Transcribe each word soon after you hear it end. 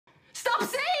Stop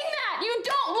saying that! You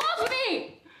don't love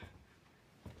me!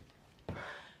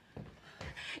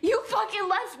 You fucking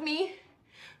left me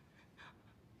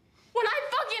when I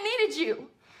fucking needed you.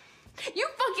 You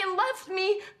fucking left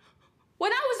me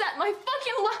when I was at my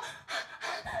fucking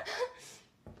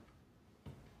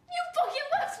You fucking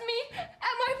left me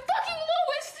at my fucking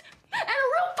lowest, and a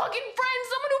real fucking friend,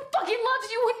 someone who fucking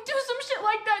loves you, wouldn't do some shit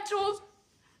like that, Jules.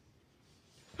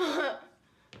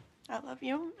 I love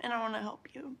you, and I want to help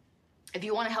you. If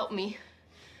you want to help me,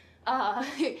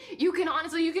 you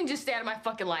can just stay out of my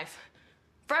fucking life.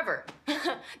 Forever.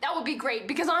 That would be great,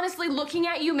 because honestly, looking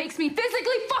at you makes me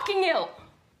physically fucking ill.